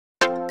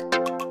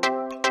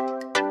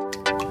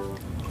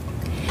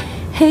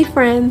Hey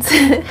friends,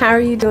 how are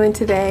you doing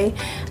today?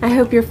 I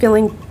hope you're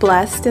feeling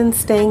blessed and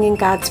staying in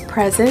God's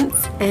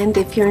presence. And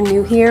if you're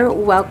new here,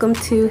 welcome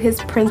to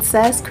His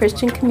Princess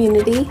Christian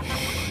Community.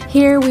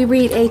 Here we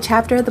read a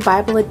chapter of the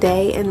Bible a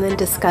day and then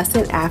discuss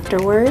it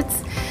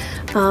afterwards.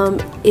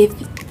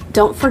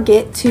 Don't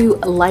forget to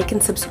like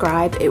and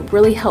subscribe. It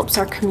really helps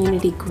our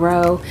community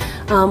grow.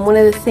 One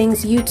of the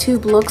things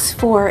YouTube looks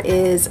for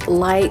is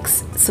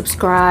likes,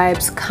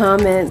 subscribes,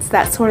 comments,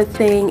 that sort of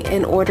thing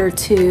in order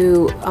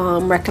to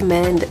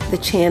recommend the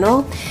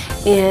channel.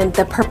 And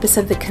the purpose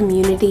of the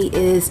community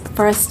is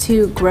for us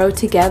to grow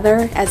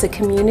together as a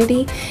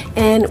community.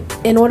 And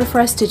in order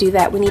for us to do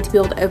that, we need to be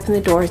able to open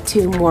the door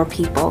to more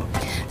people.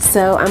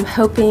 So I'm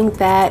hoping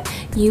that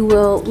you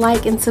will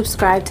like and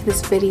subscribe to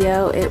this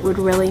video. It would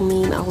really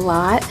mean a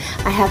lot.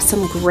 I have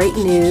some great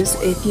news.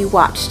 If you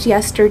watched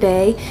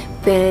yesterday,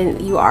 then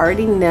you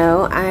already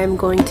know I'm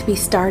going to be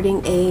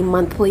starting a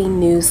monthly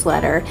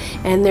newsletter,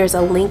 and there's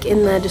a link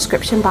in the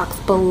description box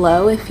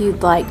below if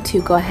you'd like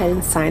to go ahead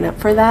and sign up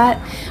for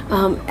that.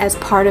 As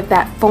part of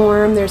that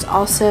form, there's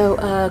also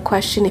a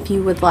question if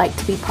you would like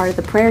to be part of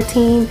the prayer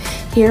team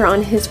here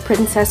on His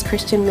Princess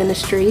Christian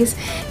Ministries.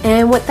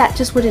 And what that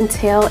just would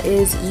entail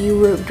is you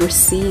would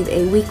receive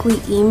a weekly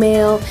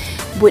email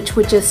which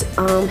would just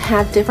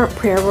have different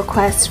prayer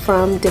requests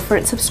from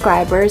different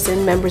subscribers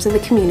and members of the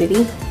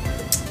community.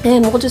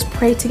 And we'll just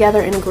pray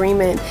together in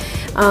agreement.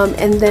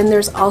 And then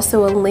there's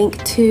also a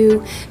link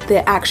to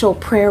the actual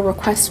prayer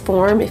request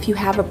form if you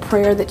have a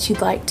prayer that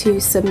you'd like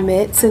to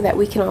submit so that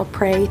we can all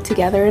pray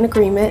together in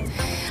agreement.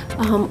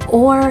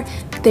 Or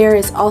there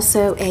is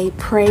also a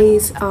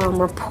praise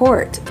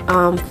report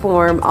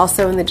form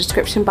also in the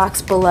description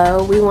box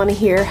below. We want to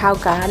hear how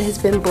God has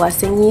been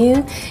blessing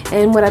you,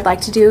 and what I'd like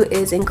to do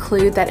is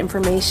include that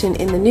information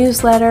in the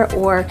newsletter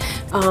or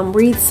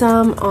read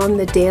some on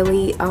the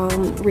daily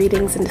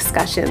readings and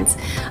discussions.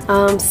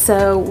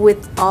 So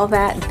with all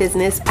that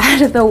business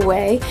out of the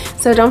way,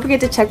 so don't forget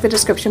to check the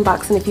description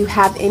box, and if you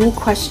have any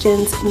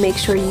questions, make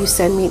sure you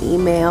send me an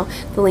email.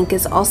 The link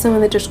is also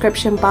in the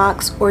description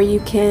box, or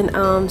you can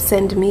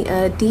send me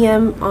a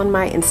DM on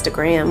my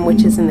Instagram,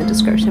 which is in the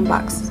description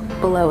box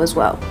below as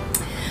well.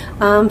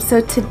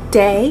 So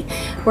today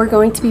we're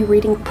going to be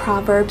reading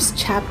Proverbs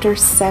chapter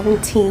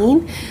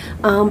 17.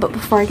 But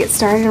before I get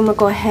started, I'm going to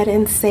go ahead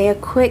and say a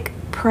quick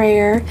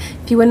prayer.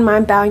 If you wouldn't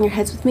mind bowing your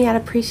heads with me, I'd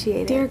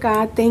appreciate it. Dear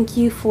God, thank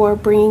you for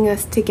bringing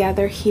us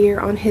together here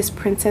on His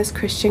Princess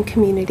Christian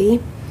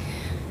Community.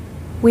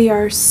 We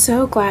are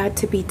so glad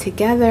to be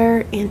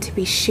together and to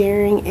be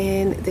sharing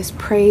in this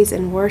praise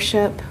and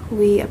worship.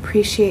 We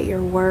appreciate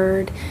your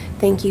word.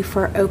 Thank you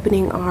for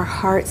opening our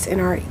hearts and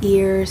our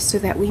ears so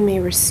that we may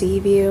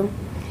receive you.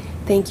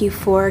 Thank you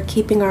for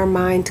keeping our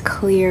mind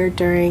clear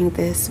during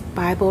this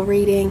Bible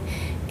reading.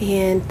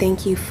 And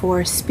thank you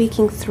for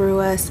speaking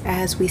through us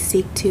as we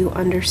seek to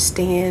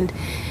understand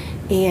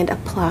and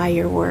apply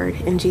your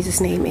word. In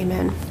Jesus' name,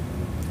 amen.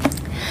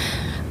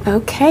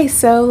 Okay,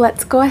 so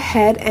let's go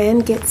ahead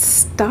and get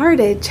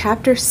started.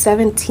 Chapter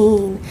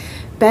 17.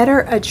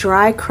 Better a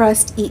dry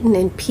crust eaten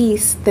in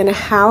peace than a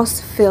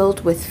house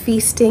filled with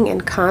feasting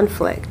and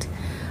conflict.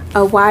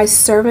 A wise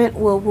servant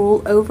will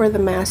rule over the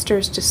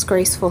master's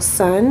disgraceful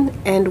son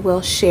and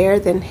will share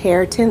the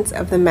inheritance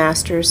of the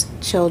master's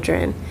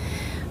children.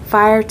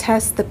 Fire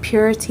tests the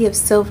purity of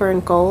silver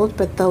and gold,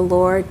 but the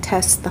Lord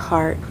tests the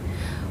heart.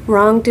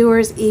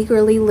 Wrongdoers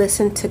eagerly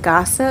listen to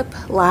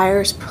gossip.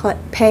 Liars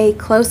pay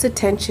close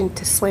attention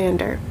to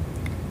slander.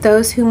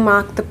 Those who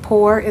mock the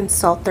poor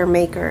insult their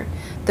maker.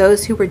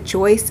 Those who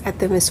rejoice at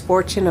the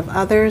misfortune of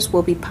others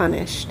will be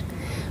punished.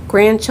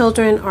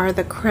 Grandchildren are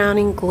the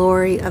crowning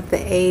glory of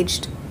the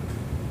aged.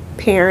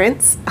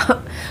 Parents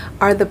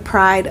are the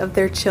pride of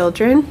their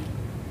children.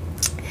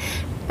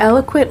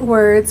 Eloquent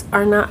words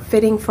are not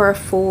fitting for a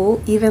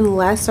fool, even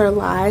less are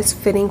lies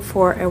fitting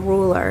for a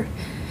ruler.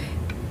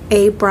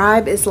 A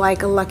bribe is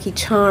like a lucky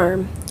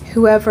charm.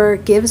 Whoever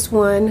gives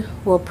one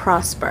will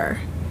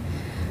prosper.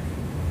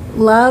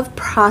 Love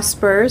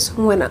prospers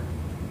when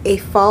a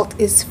fault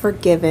is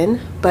forgiven,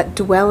 but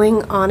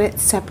dwelling on it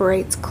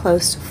separates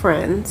close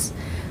friends.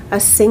 A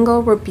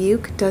single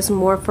rebuke does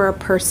more for a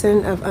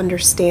person of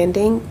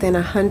understanding than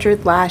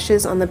 100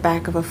 lashes on the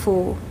back of a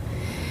fool.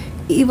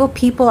 Evil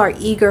people are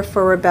eager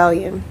for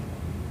rebellion,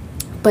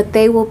 but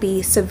they will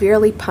be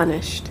severely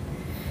punished.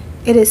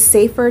 It is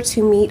safer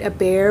to meet a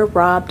bear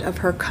robbed of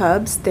her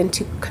cubs than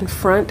to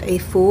confront a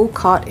fool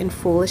caught in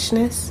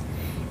foolishness.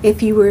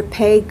 If you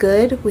repay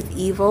good with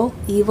evil,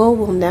 evil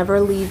will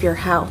never leave your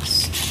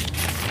house.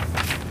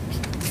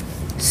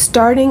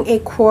 Starting a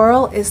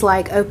quarrel is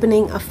like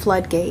opening a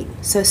floodgate,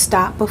 so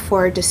stop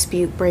before a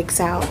dispute breaks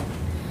out.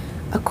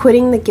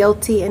 Acquitting the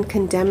guilty and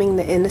condemning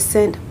the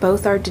innocent,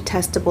 both are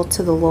detestable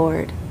to the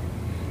Lord.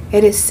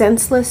 It is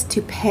senseless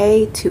to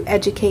pay to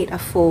educate a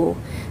fool,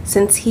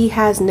 since he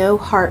has no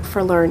heart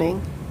for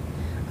learning.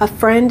 A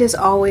friend is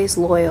always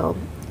loyal,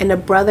 and a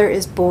brother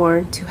is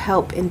born to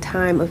help in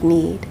time of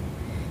need.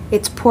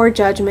 It's poor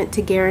judgment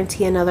to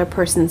guarantee another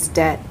person's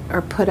debt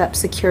or put up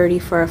security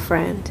for a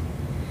friend.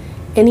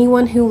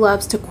 Anyone who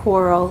loves to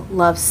quarrel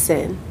loves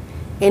sin.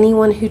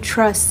 Anyone who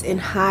trusts in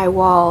high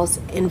walls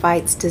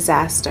invites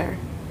disaster.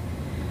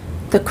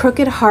 The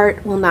crooked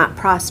heart will not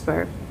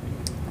prosper.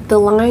 The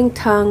lying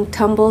tongue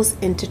tumbles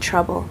into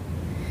trouble.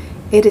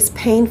 It is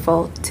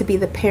painful to be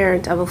the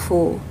parent of a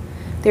fool.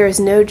 There is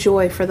no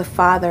joy for the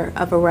father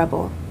of a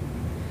rebel.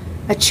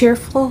 A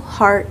cheerful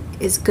heart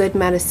is good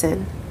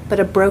medicine, but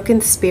a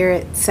broken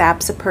spirit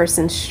saps a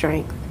person's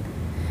strength.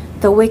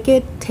 The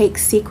wicked take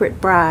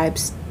secret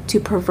bribes to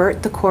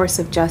pervert the course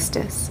of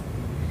justice.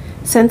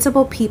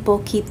 Sensible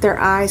people keep their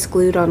eyes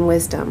glued on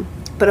wisdom,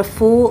 but a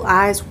fool's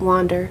eyes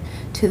wander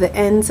to the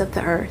ends of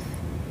the earth.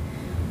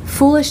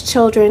 Foolish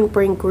children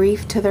bring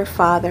grief to their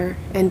father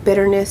and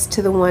bitterness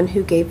to the one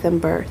who gave them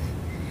birth.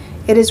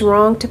 It is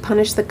wrong to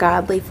punish the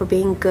godly for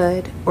being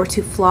good or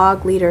to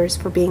flog leaders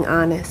for being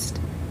honest.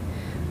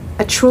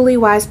 A truly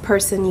wise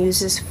person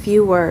uses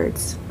few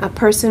words. A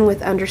person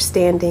with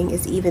understanding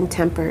is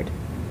even-tempered.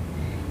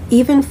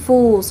 Even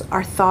fools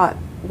are thought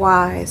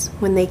wise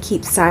when they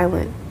keep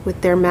silent.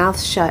 With their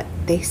mouths shut,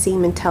 they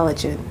seem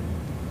intelligent.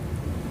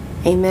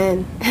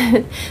 Amen.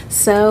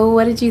 So,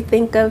 what did you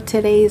think of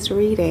today's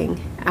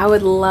reading? I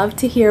would love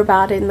to hear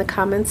about it in the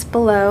comments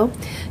below.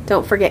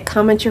 Don't forget,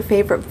 comment your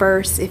favorite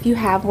verse if you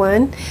have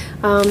one.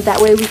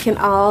 That way we can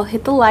all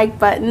hit the like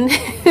button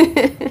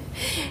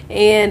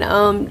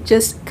and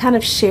just kind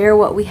of share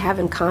what we have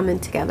in common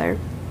together.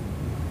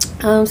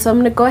 So I'm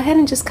going to go ahead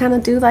and just kind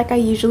of do like I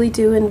usually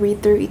do and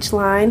read through each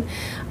line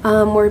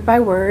word by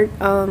word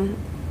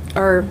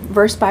or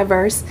verse by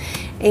verse.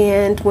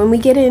 And when we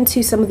get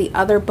into some of the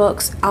other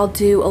books, I'll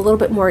do a little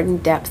bit more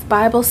in-depth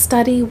Bible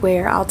study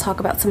where I'll talk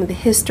about some of the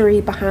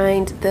history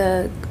behind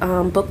the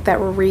book that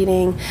we're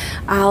reading.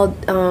 I'll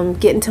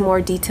get into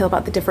more detail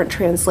about the different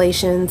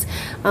translations.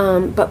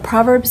 But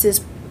Proverbs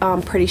is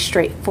pretty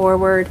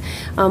straightforward.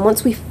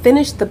 Once we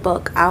finish the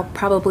book, I'll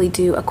probably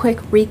do a quick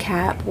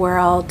recap where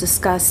I'll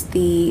discuss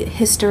the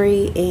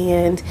history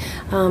and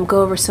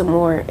go over some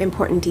more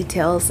important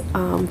details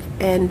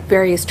and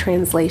various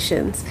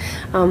translations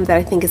that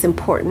I think is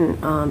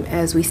important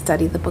as we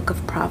study the book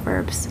of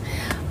Proverbs.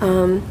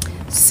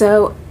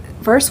 So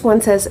verse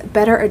 1 says,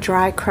 "Better a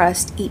dry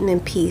crust eaten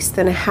in peace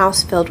than a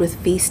house filled with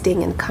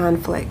feasting and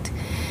conflict."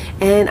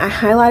 And I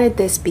highlighted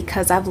this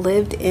because I've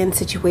lived in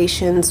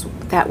situations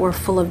that were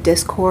full of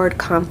discord,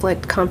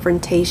 conflict,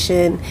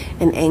 confrontation,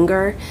 and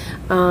anger.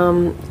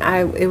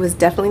 It was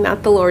definitely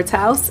not the Lord's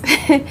house.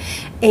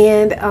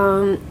 And,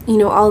 you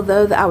know,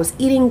 although I was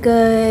eating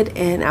good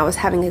and I was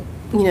having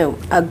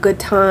a good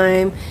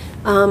time,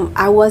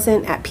 I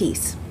wasn't at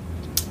peace.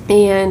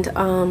 And,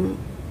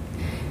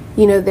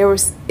 you know,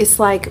 it's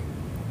like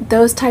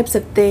those types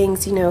of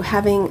things, you know,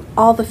 having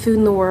all the food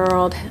in the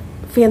world,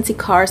 fancy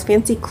cars,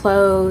 fancy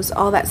clothes,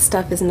 all that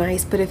stuff is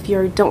nice, but if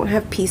you don't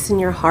have peace in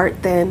your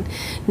heart, then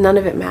none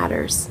of it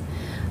matters.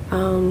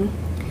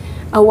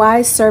 A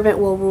wise servant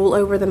will rule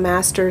over the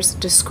master's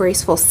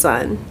disgraceful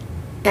son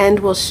and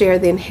will share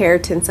the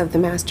inheritance of the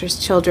master's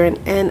children.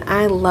 And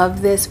I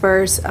love this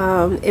verse.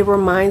 It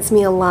reminds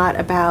me a lot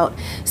about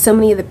so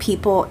many of the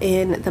people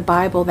in the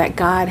Bible that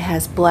God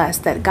has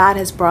blessed, that God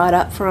has brought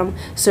up from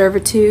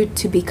servitude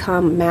to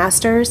become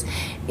masters.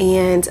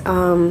 And,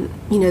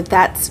 you know,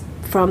 that's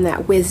from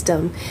that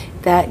wisdom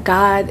that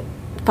God,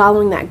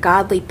 following that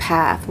godly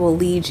path will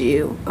lead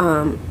you,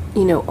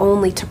 you know,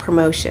 only to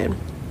promotion.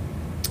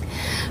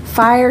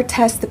 Fire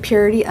tests the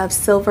purity of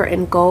silver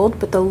and gold,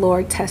 but the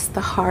Lord tests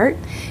the heart.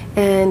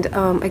 And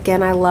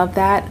again, I love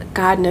that.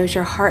 God knows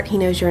your heart. He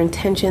knows your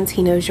intentions.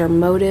 He knows your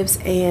motives,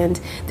 and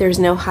there's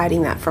no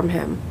hiding that from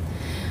him.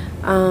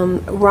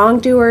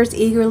 Wrongdoers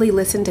eagerly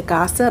listen to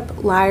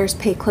gossip. Liars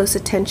pay close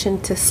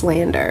attention to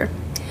slander.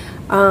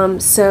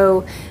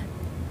 So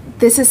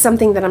this is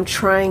something that I'm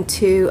trying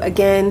to,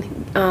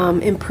 again,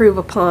 improve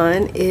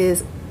upon,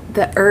 is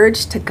the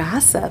urge to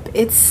gossip.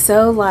 It's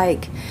so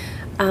like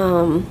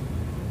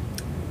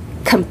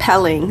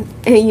compelling.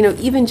 And, you know,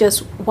 even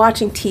just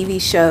watching TV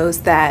shows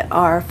that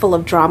are full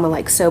of drama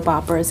like soap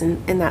operas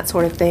and that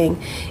sort of thing,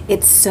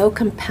 it's so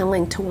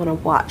compelling to want to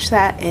watch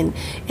that and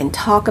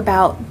talk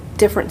about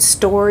different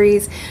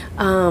stories.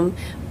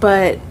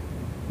 But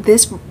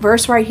this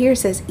verse right here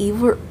says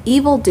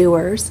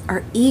evildoers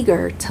are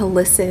eager to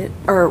listen,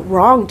 or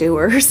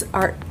wrongdoers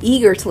are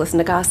eager to listen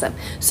to gossip.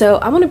 So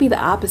I want to be the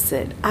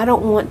opposite. I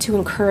don't want to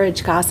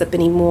encourage gossip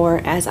anymore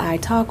as I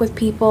talk with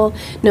people,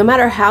 no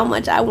matter how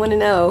much I want to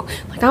know.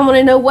 Like, I want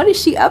to know, what is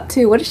she up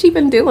to? What has she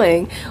been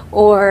doing?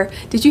 Or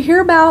did you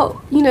hear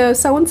about, you know,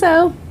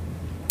 so-and-so?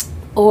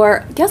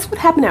 Or guess what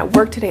happened at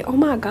work today? Oh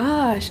my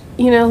gosh.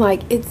 You know,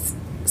 like, it's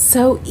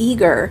so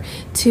eager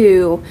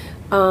to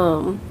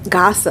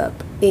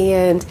gossip.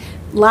 And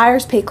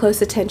liars pay close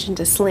attention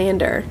to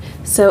slander.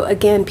 So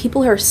again,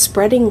 people are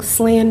spreading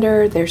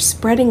slander, they're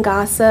spreading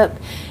gossip,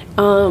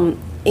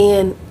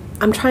 and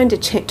I'm trying to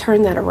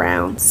turn that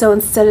around. So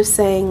instead of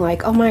saying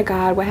like, oh my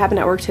God, what happened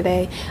at work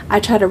today,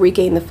 I try to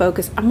regain the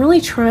focus. I'm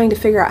really trying to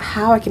figure out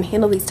how I can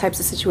handle these types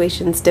of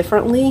situations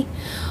differently.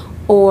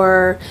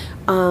 Or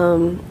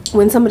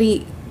when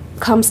somebody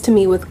comes to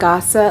me with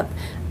gossip,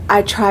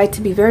 I try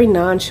to be very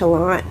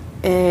nonchalant,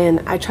 and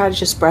I try to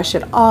just brush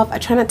it off. I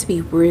try not to be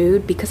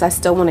rude because I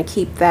still want to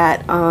keep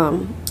that,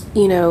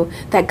 you know,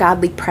 that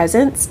godly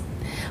presence.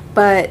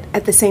 But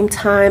at the same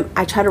time,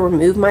 I try to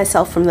remove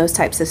myself from those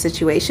types of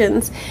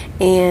situations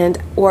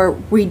or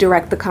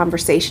redirect the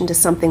conversation to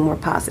something more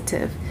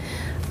positive.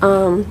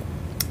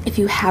 If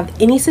you have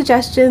any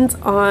suggestions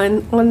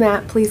on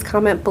that, please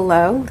comment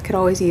below. I could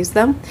always use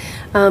them,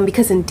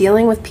 because in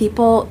dealing with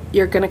people,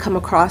 you're going to come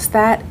across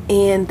that,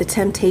 and the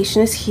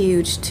temptation is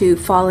huge to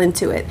fall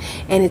into it.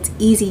 And it's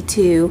easy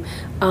to,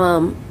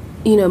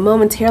 you know,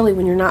 momentarily,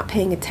 when you're not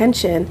paying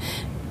attention,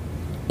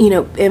 you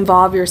know,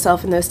 involve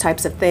yourself in those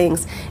types of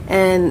things.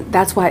 And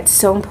that's why it's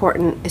so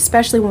important,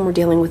 especially when we're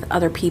dealing with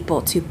other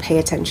people, to pay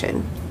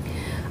attention.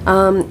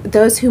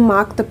 Those who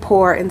mock the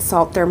poor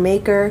insult their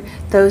maker.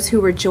 Those who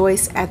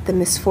rejoice at the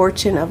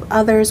misfortune of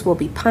others will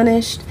be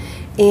punished.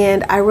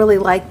 And I really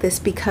like this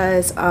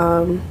because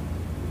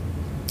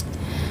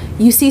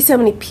you see so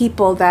many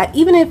people that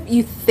even if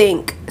you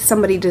think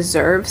somebody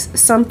deserves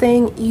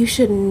something, you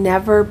should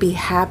never be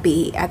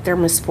happy at their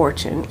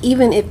misfortune,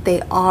 even if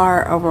they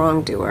are a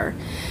wrongdoer,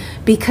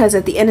 because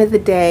at the end of the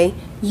day,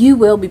 you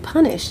will be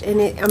punished.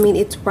 And I mean,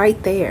 it's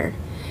right there.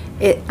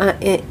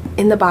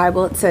 In the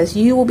Bible, it says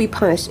you will be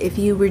punished if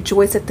you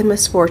rejoice at the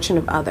misfortune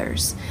of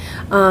others.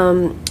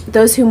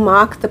 Those who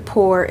mock the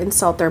poor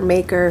insult their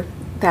maker.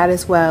 That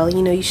as well.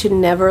 You know, you should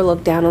never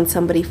look down on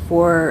somebody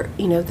for,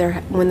 you know,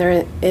 when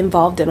they're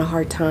involved in a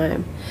hard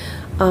time.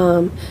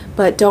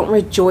 But don't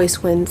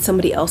rejoice when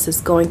somebody else is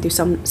going through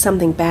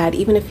something bad,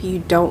 even if you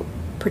don't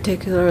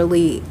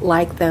particularly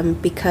like them,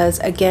 because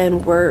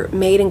again, we're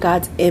made in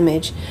God's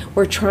image.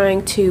 We're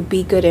trying to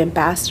be good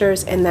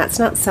ambassadors, and that's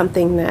not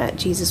something that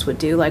Jesus would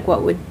do. Like,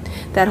 what would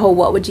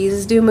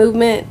Jesus do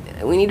movement?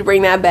 We need to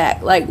bring that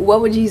back. Like, what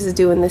would Jesus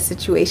do in this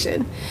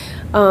situation?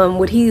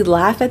 Would he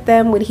laugh at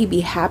them? Would he be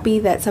happy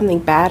that something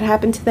bad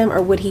happened to them?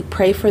 Or would he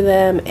pray for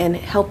them and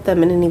help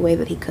them in any way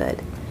that he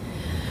could?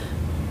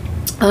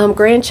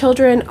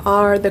 Grandchildren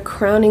are the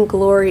crowning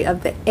glory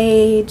of the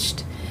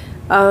aged.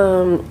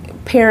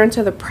 Parents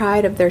are the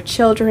pride of their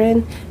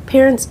children.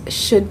 Parents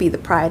should be the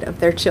pride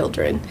of their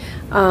children.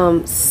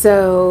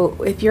 So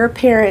if you're a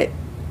parent,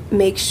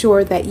 make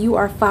sure that you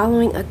are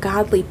following a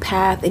godly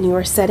path and you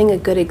are setting a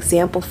good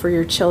example for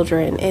your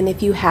children. And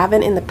if you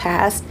haven't in the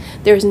past,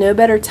 there's no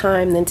better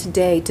time than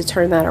today to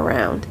turn that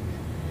around.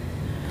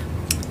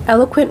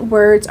 Eloquent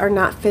words are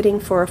not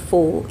fitting for a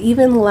fool,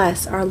 even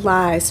less are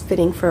lies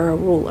fitting for a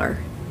ruler.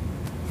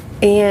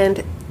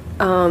 And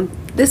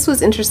this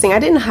was interesting. I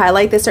didn't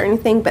highlight this or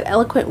anything, but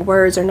eloquent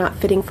words are not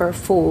fitting for a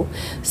fool.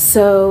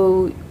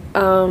 So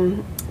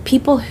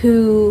people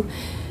who...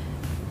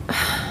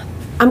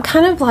 I'm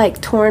kind of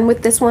like torn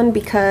with this one,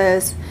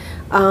 because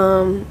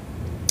the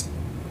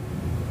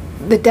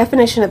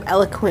definition of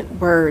eloquent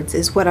words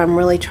is what I'm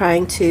really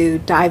trying to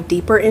dive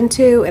deeper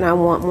into, and I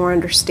want more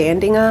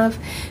understanding of,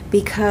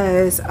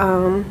 because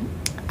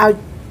I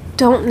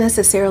don't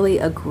necessarily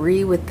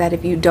agree with that.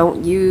 If you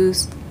don't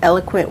use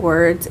eloquent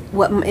words,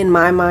 what in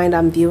my mind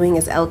I'm viewing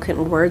as eloquent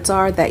words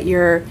are, that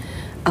you're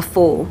a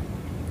fool.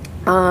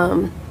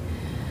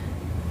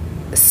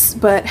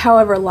 But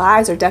however,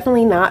 lies are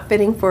definitely not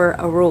fitting for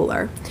a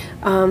ruler.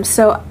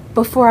 So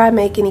before I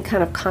make any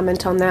kind of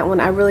comment on that one,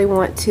 I really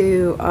want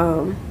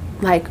to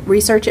like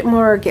research it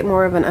more, or get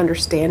more of an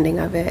understanding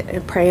of it,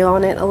 and pray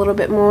on it a little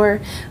bit more,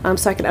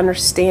 so I can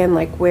understand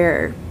like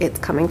where it's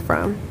coming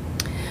from.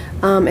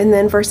 And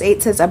then verse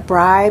 8 says, a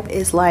bribe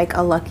is like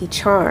a lucky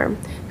charm.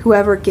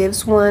 Whoever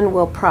gives one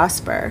will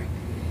prosper.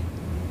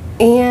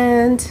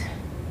 And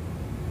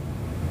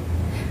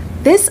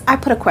this, I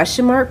put a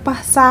question mark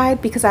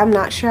beside, because I'm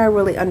not sure I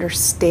really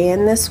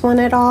understand this one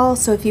at all.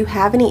 So if you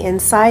have any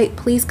insight,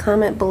 please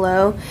comment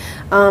below.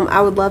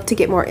 I would love to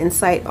get more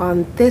insight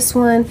on this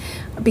one,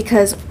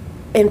 because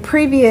in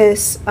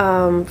previous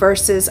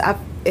verses,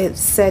 it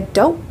said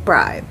don't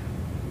bribe.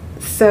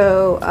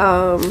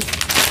 So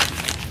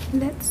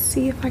let's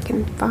see if I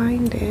can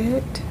find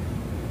it.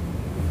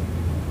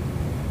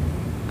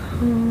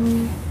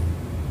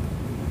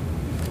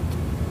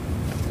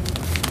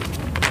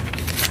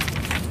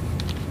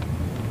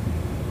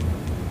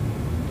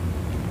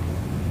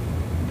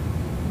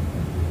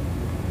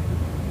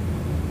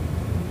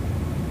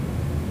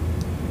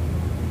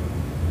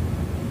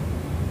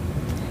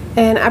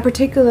 And I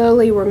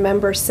particularly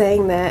remember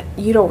saying that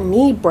you don't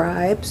need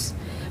bribes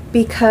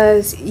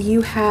because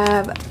you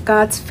have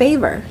God's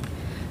favor.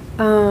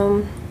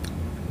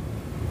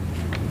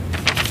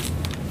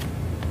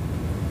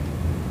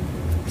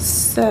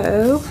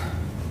 So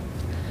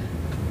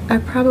I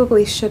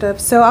probably should have.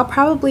 So I'll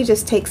probably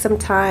just take some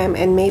time,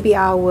 and maybe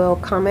I will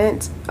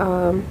comment,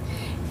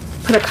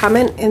 put a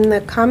comment in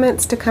the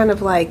comments to kind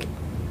of like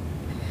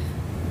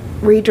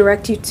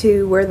redirect you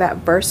to where that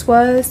verse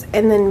was,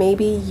 and then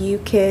maybe you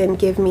can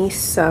give me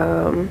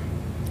some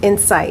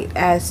insight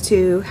as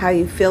to how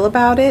you feel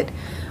about it,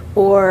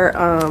 or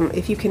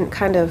if you can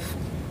kind of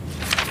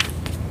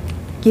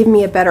give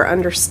me a better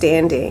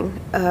understanding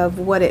of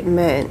what it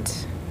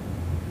meant.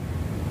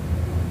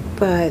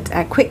 but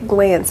at quick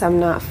glance, I'm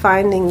not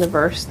finding the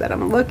verse that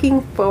I'm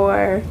looking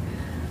for.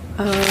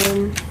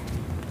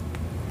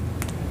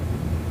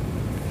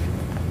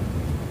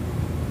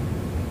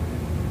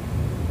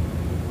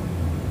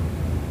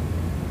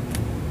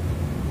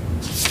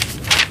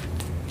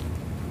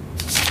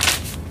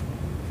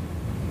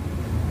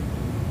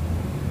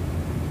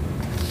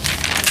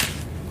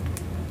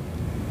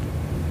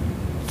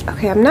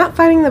 Okay, I'm not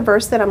finding the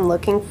verse that I'm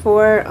looking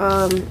for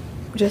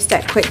just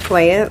at quick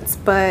glance,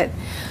 but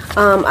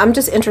I'm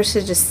just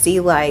interested to see,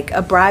 like,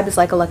 a bribe is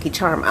like a lucky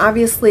charm.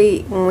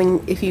 Obviously,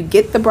 if you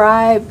get the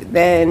bribe,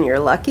 then you're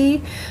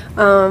lucky.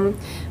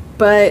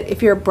 But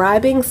if you're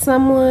bribing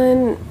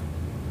someone,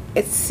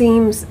 it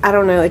seems, I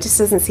don't know, it just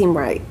doesn't seem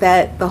right.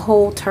 That the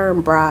whole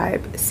term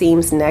bribe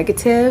seems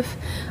negative.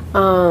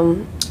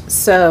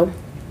 So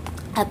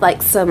I'd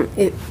like some,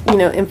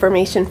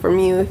 information from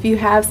you. If you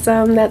have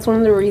some, that's one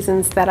of the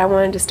reasons that I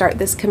wanted to start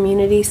this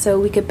community, so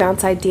we could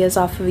bounce ideas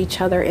off of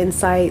each other,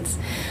 insights,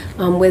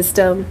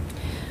 wisdom.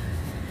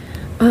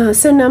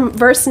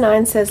 Verse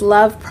 9 says,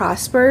 love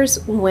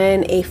prospers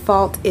when a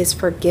fault is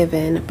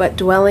forgiven, but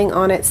dwelling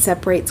on it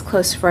separates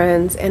close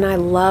friends. And I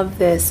love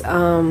this.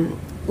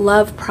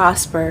 Love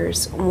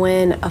prospers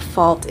when a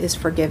fault is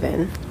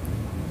forgiven.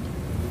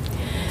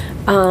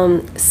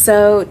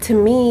 So to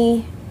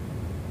me,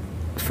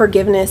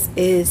 forgiveness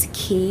is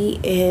key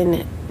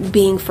in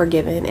being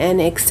forgiven and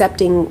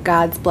accepting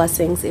God's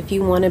blessings. If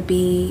you want to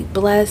be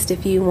blessed,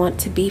 if you want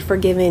to be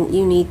forgiven,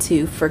 you need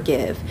to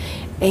forgive.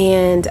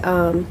 And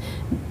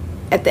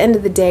at the end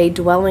of the day,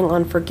 dwelling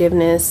on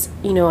forgiveness,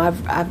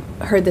 I've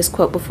heard this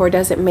quote before,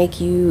 doesn't make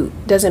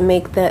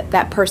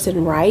that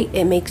person right.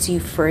 It makes you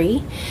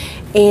free.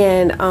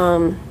 And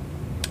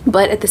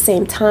but at the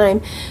same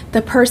time,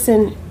 the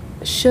person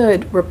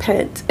should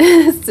repent,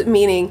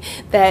 meaning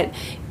that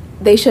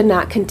they should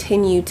not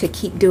continue to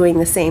keep doing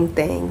the same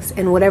things,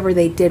 and whatever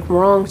they did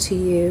wrong to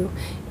you,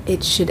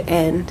 it should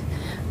end.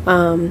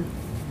 Or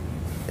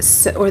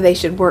they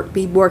should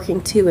be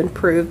working to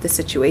improve the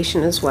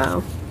situation as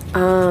well.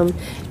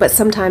 But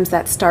sometimes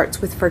that starts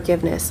with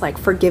forgiveness, like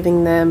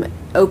forgiving them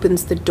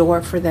opens the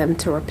door for them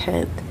to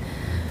repent.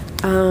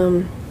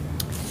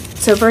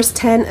 So verse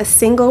 10, a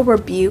single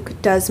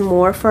rebuke does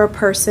more for a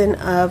person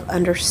of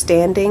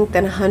understanding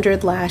than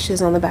 100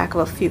 lashes on the back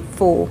of a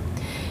fool.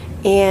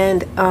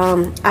 And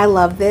I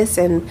love this,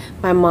 and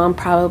my mom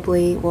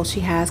probably, well, she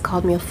has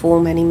called me a fool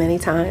many, many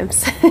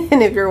times.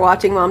 And if you're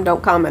watching, Mom,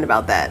 don't comment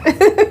about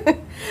that.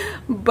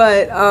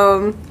 But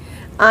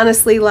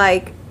honestly,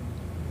 like,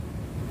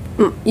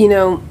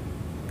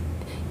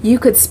 you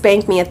could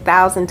spank me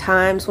 1,000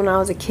 times when I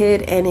was a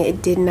kid and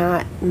it did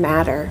not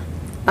matter.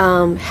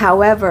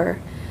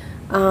 However,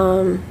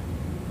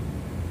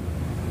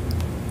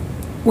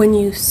 when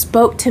you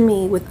spoke to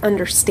me with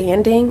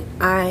understanding,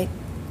 I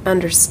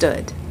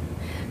understood.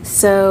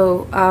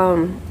 So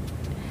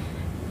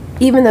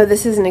even though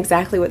this isn't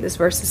exactly what this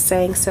verse is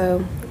saying,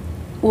 so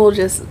we'll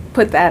just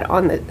put that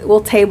we'll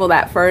table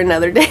that for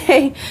another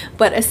day.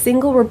 But a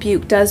single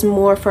rebuke does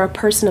more for a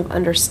person of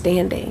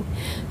understanding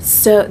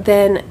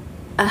than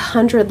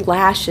 100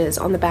 lashes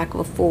on the back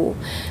of a fool.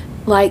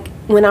 Like,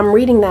 when I'm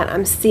reading that,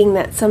 I'm seeing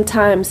that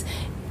sometimes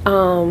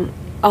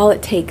all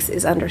it takes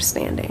is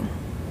understanding.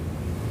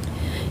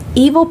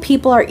 Evil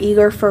people are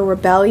eager for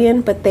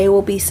rebellion, but they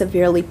will be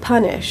severely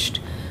punished.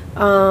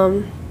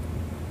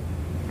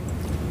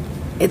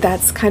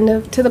 That's kind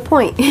of to the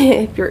point.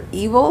 If you're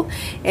evil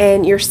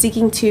and you're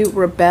seeking to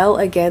rebel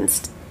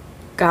against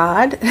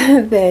God,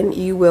 then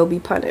you will be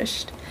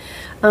punished.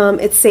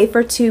 It's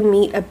safer to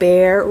meet a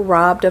bear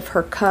robbed of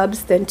her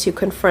cubs than to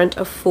confront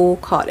a fool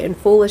caught in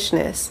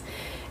foolishness.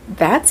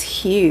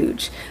 That's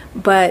huge,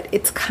 but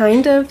it's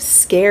kind of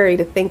scary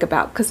to think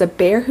about, because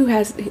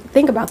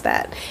think about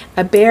that.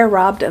 A bear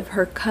robbed of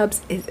her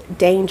cubs is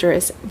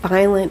dangerous,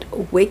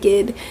 violent,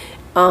 wicked,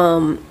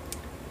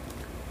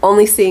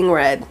 only seeing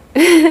red.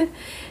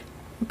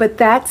 But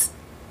that's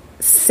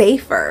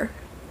safer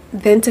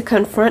than to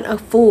confront a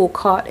fool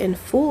caught in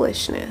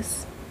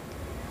foolishness.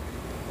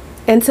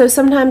 And so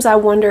sometimes I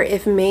wonder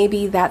if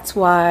maybe that's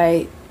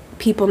why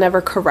people never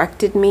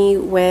corrected me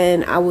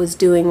when I was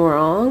doing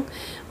wrong,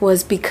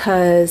 was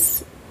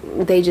because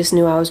they just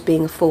knew I was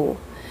being a fool.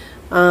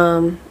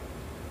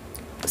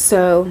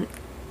 So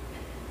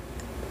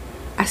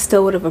I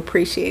still would have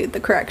appreciated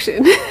the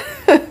correction.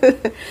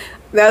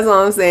 That's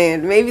all I'm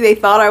saying. Maybe they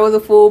thought I was a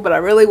fool, but I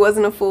really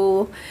wasn't a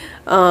fool.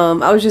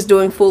 I was just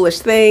doing foolish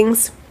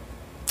things.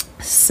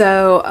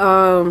 So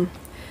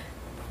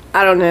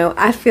I don't know.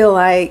 I feel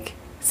like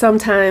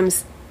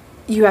sometimes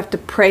you have to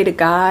pray to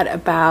God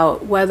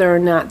about whether or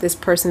not this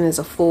person is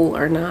a fool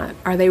or not.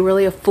 Are they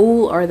really a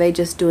fool, or are they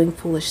just doing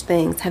foolish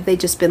things? Have they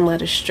just been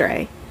led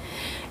astray?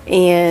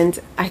 And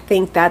I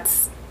think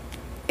that's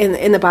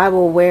in the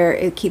Bible where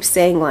it keeps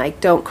saying,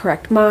 like, don't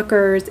correct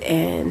mockers,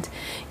 and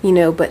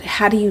but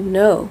how do you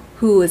know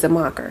who is a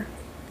mocker?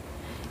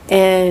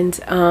 And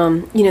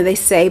they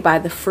say by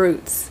the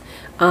fruits.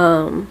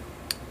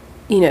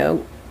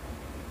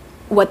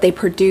 what they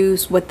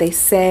produce, what they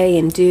say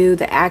and do,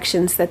 the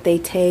actions that they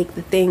take,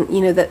 the thing,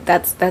 you know,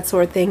 that's that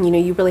sort of thing. You know,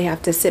 you really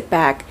have to sit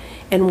back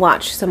and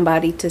watch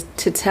somebody to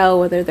tell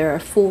whether they're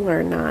a fool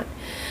or not.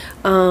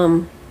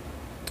 But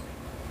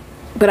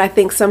I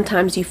think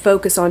sometimes you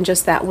focus on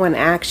just that one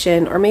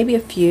action, or maybe a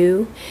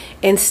few,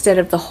 instead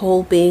of the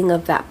whole being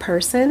of that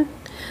person.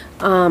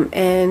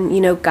 And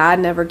you know, God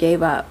never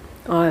gave up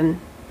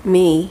on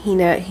me.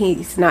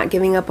 He's not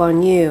giving up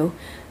on you.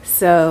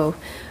 So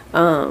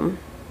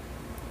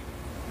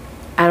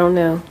I don't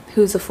know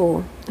who's a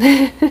fool.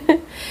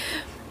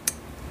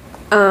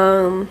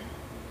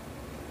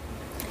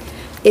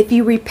 If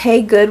you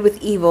repay good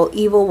with evil,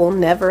 evil will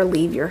never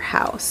leave your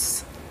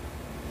house.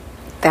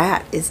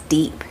 That is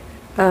deep.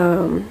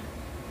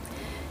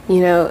 You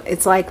know,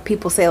 it's like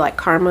people say, like,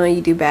 karma,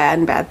 you do bad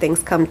and bad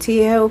things come to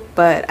you.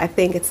 But I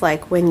think it's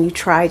like when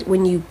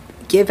you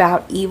give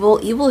out evil,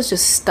 evil is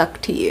just stuck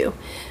to you.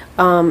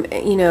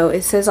 You know,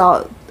 it says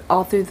all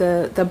through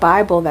the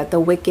Bible that the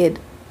wicked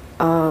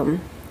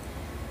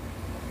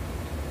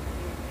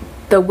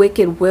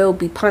will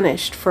be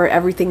punished for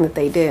everything that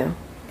they do.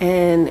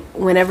 And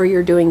whenever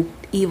you're doing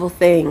evil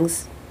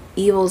things,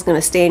 evil is going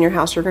to stay in your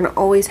house. You're going to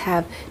always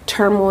have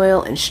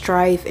turmoil and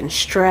strife and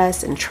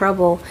stress and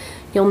trouble.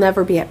 You'll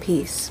never be at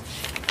peace.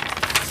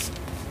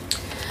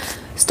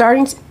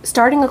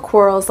 Starting a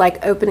quarrel is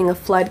like opening a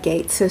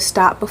floodgate, so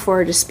stop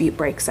before a dispute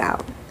breaks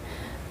out.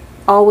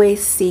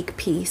 Always seek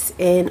peace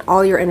in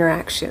all your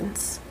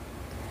interactions.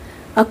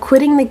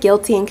 Acquitting the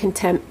guilty and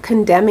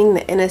condemning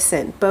the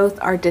innocent, both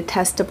are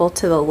detestable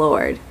to the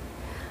Lord.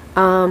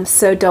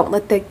 So don't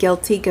let the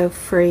guilty go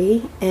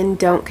free, and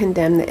don't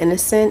condemn the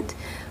innocent.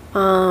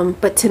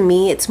 But to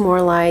me, it's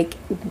more like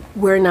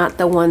we're not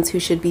the ones who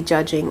should be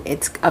judging.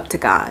 It's up to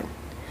God.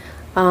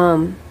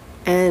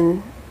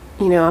 And,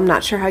 you know, I'm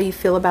not sure how you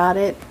feel about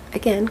it.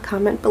 Again,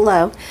 comment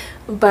below.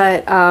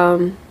 But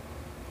I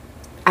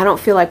don't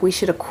feel like we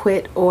should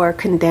acquit or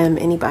condemn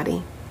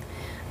anybody.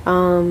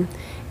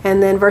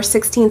 And then verse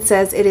 16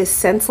 says, it is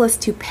senseless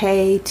to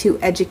pay to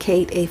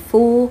educate a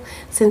fool,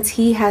 since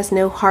he has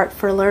no heart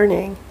for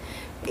learning.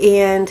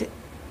 And,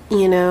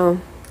 you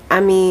know, I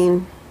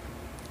mean,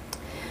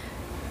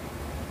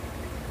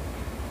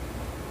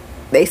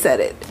 they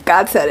said it.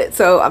 God said it.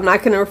 So I'm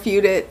not going to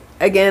refute it.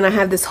 Again, I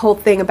have this whole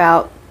thing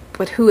about,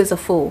 but who is a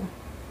fool?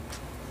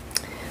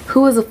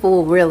 Who is a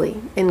fool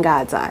really in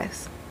God's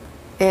eyes?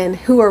 And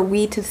who are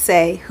we to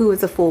say who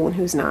is a fool and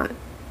who's not?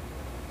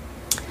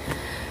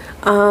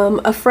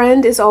 A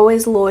friend is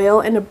always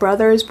loyal, and a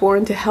brother is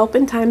born to help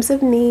in times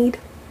of need.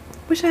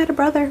 Wish I had a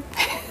brother.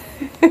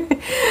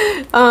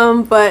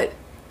 But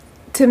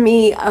to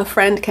me, a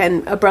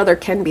brother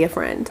can be a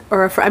friend,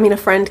 or a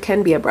friend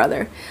can be a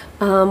brother.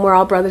 We're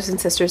all brothers and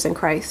sisters in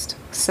Christ.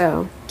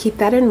 So keep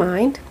that in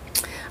mind.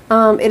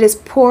 It is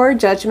poor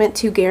judgment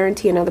to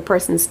guarantee another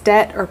person's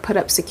debt or put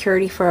up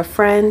security for a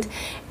friend.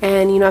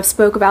 And, you know, I've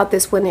spoke about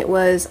this when it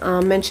was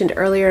mentioned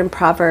earlier in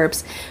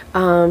Proverbs,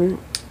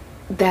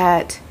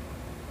 that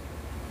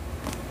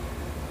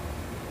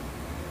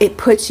it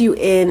puts you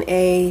in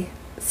a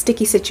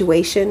sticky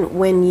situation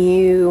when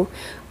you,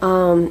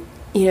 you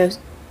know,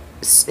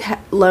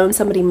 loan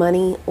somebody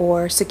money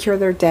or secure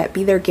their debt,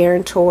 be their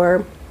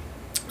guarantor,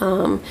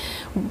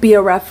 be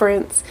a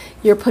reference.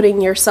 You're putting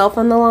yourself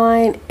on the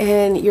line,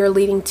 and you're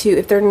leading to,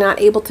 if they're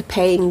not able to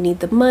pay and you need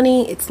the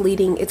money, it's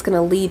going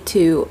to lead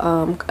to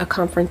a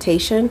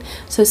confrontation.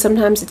 So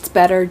sometimes it's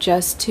better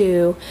just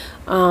to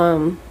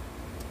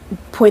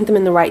point them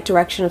in the right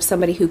direction of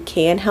somebody who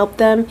can help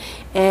them,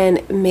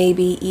 and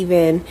maybe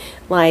even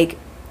like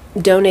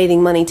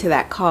donating money to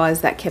that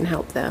cause that can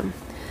help them.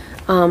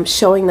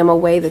 Showing them a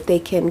way that they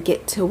can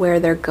get to where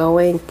they're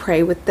going.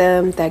 Pray with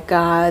them that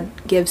God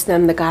gives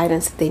them the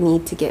guidance that they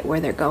need to get where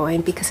they're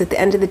going, because at the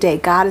end of the day,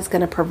 God is going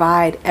to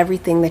provide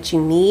everything that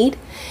you need,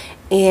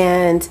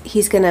 and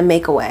He's going to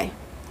make a way.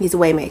 He's a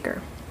way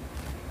maker.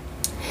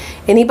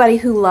 Anybody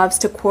who loves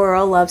to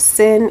quarrel loves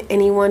sin.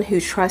 Anyone who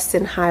trusts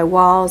in high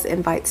walls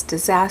invites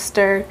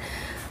disaster.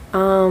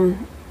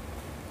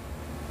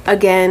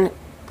 Again,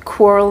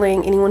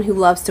 quarreling, anyone who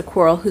loves to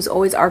quarrel, who's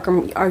always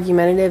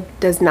argumentative,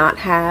 does not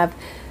have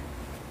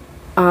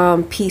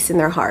peace in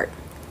their heart.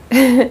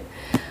 The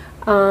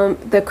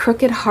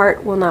crooked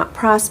heart will not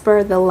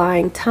prosper. The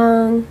lying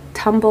tongue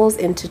tumbles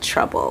into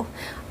trouble.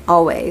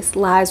 Always.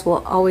 Lies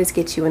will always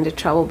get you into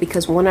trouble,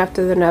 because one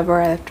after another,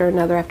 after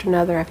another, after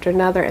another, after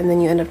another, and then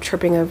you end up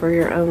tripping over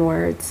your own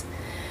words.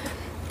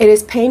 It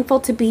is painful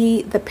to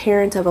be the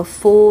parent of a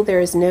fool.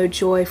 There is no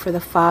joy for the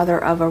father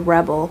of a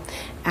rebel.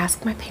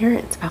 Ask my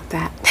parents about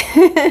that.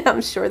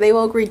 I'm sure they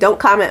will agree. Don't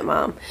comment,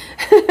 Mom.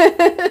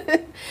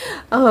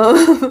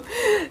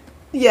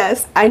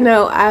 Yes, I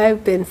know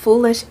I've been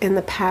foolish in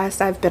the past.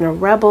 I've been a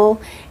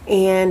rebel,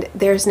 and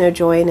there's no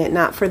joy in it,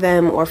 not for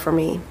them or for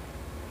me.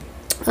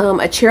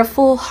 A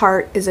cheerful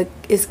heart is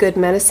good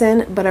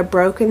medicine, but a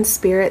broken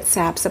spirit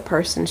saps a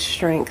person's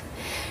strength.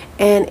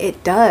 And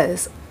it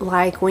does.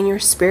 Like, when your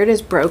spirit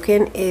is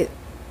broken,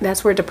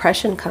 that's where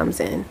depression comes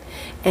in.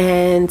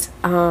 And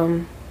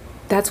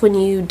that's when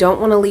you don't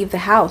want to leave the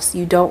house.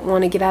 You don't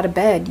want to get out of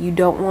bed. You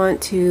don't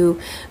want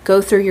to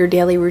go through your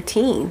daily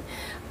routine.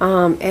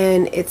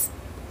 And it's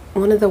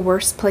one of the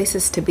worst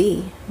places to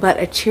be. But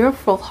a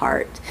cheerful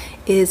heart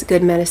is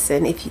good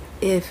medicine.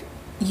 If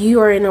you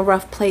are in a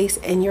rough place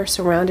and you're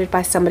surrounded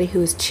by somebody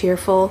who is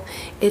cheerful,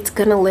 it's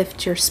going to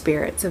lift your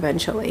spirits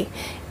eventually.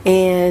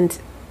 And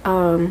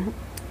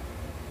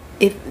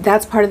if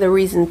that's part of the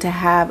reason to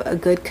have a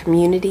good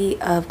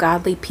community of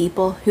godly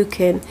people who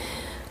can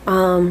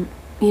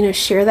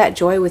share that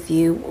joy with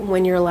you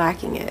when you're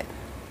lacking it.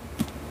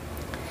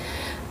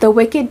 The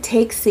wicked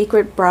take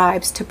secret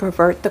bribes to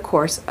pervert the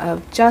course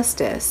of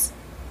justice.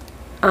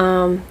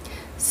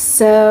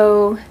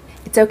 So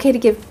it's okay to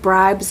give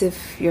bribes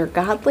if you're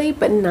godly,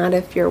 but not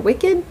if you're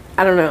wicked.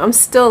 I don't know. I'm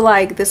still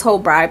like, this whole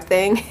bribe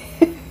thing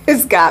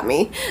has got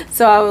me.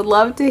 So I would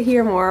love to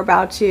hear more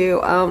about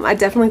you. I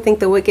definitely think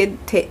the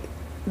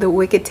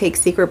wicked take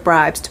secret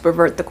bribes to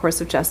pervert the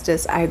course of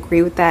justice. I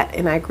agree with that,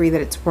 and I agree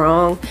that it's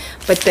wrong.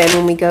 But then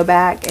when we go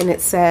back and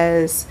it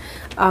says,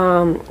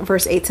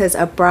 verse 8 says,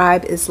 a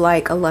bribe is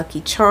like a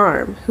lucky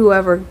charm.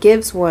 Whoever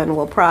gives one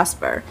will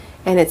prosper.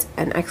 And it's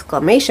an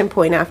exclamation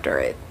point after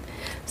it.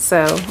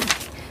 So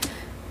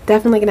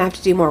definitely gonna have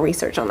to do more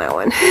research on that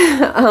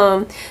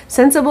one.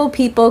 Sensible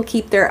people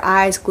keep their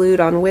eyes glued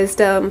on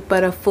wisdom,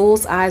 but a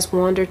fool's eyes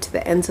wander to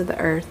the ends of the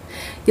earth.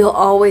 You'll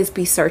always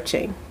be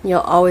searching.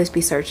 You'll always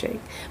be searching.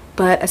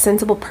 But a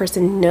sensible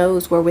person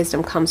knows where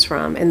wisdom comes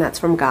from, and that's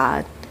from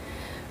God.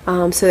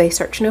 So they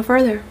search no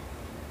further.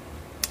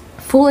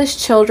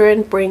 Foolish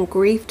children bring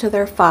grief to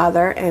their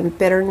father and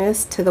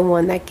bitterness to the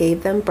one that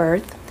gave them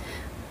birth.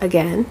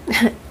 Again,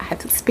 I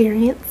have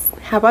experience.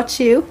 How about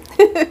you?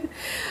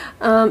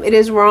 It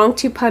is wrong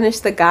to punish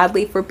the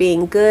godly for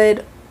being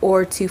good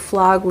or to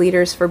flog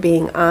leaders for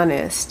being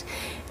honest.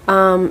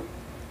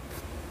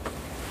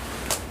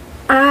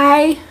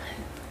 I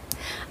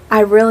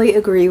really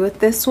agree with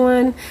this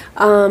one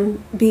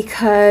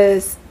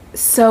because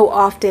so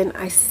often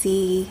I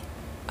see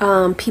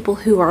people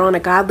who are on a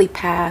godly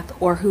path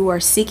or who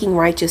are seeking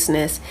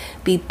righteousness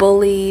be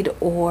bullied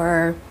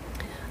or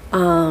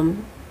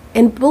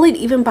and bullied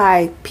even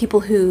by people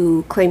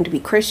who claim to be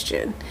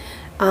Christian,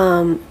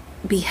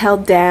 be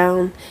held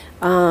down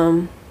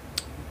for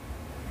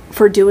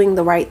doing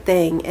the right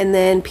thing. And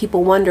then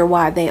people wonder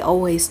why they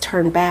always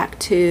turn back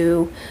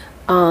to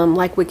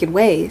like wicked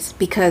ways,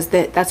 because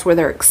that's where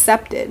they're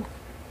accepted.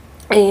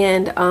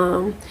 And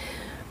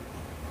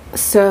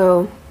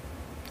so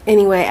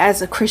anyway,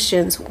 as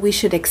Christians, we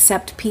should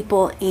accept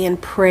people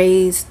and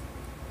praise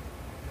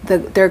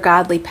their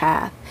godly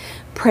path.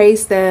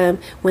 Praise them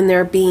when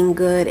they're being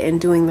good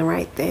and doing the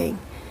right thing.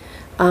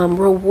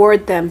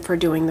 Reward them for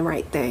doing the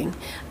right thing,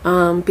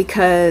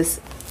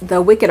 because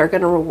the wicked are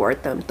going to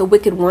reward them. The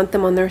wicked want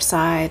them on their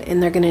side,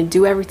 and they're going to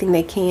do everything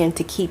they can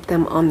to keep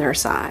them on their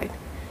side.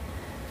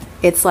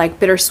 It's like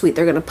bittersweet.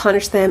 They're going to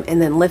punish them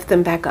and then lift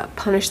them back up.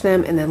 Punish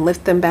them and then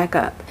lift them back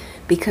up,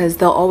 because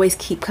they'll always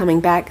keep coming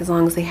back as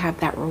long as they have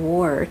that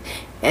reward.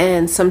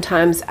 And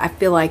sometimes I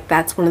feel like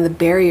that's one of the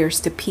barriers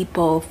to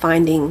people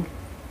finding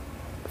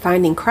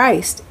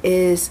Christ,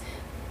 is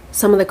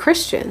some of the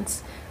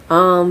Christians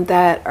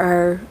that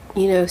are,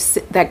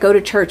 that go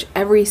to church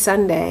every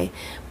Sunday,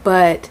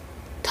 but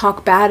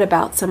talk bad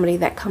about somebody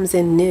that comes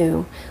in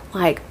new.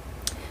 Like,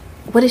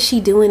 what is she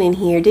doing in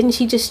here? Didn't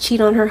she just cheat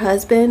on her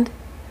husband?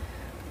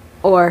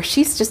 Or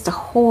she's just a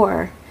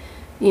whore.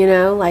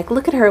 Like,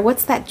 look at her.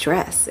 What's that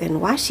dress?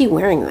 And why is she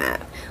wearing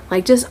that?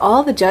 Like, just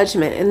all the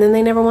judgment. And then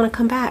they never want to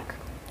come back.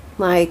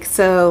 Like,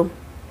 so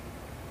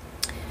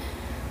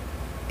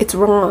it's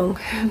wrong.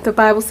 The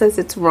Bible says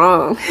it's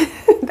wrong.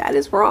 That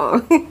is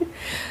wrong.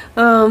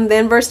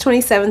 Then verse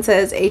 27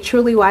 says, a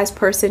truly wise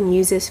person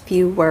uses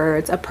few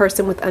words. A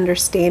person with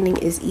understanding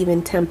is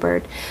even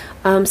tempered.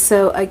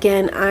 So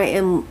again, I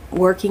am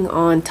working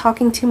on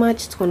talking too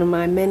much. It's one of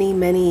my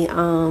many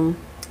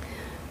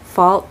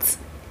faults,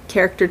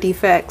 character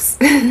defects.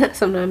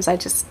 Sometimes I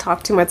just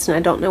talk too much and I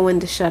don't know when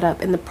to shut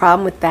up. And the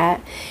problem with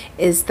that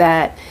is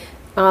that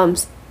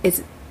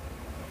it's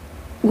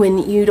when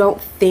you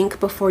don't think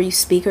before you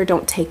speak, or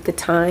don't take the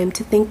time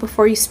to think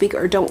before you speak,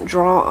 or don't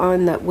draw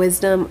on that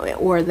wisdom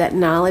or that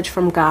knowledge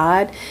from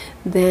God,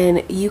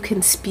 then you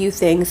can spew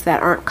things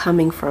that aren't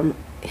coming from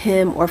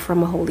Him or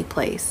from a holy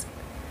place.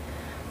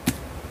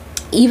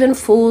 Even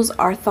fools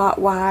are thought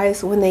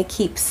wise when they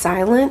keep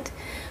silent.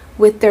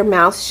 With their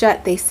mouths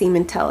shut, they seem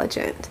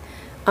intelligent.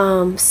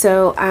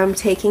 So I'm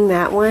taking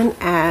that one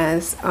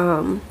as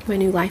my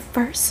new life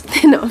verse.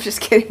 No, I'm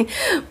just kidding.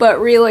 But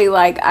really,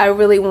 like, I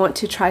really want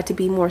to try to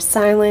be more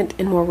silent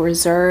and more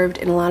reserved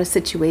in a lot of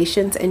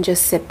situations, and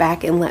just sit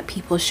back and let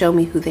people show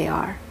me who they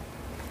are.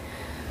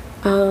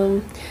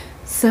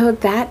 So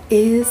that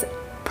is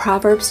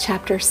Proverbs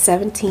chapter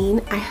 17.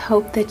 I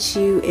hope that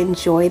you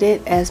enjoyed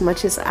it as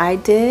much as I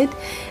did.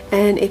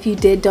 And if you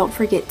did, don't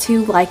forget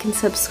to like and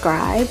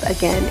subscribe.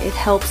 Again, it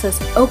helps us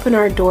open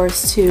our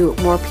doors to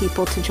more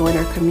people to join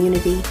our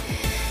community.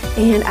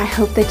 And I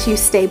hope that you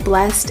stay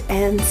blessed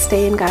and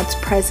stay in God's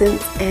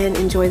presence and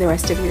enjoy the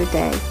rest of your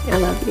day. I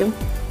love you.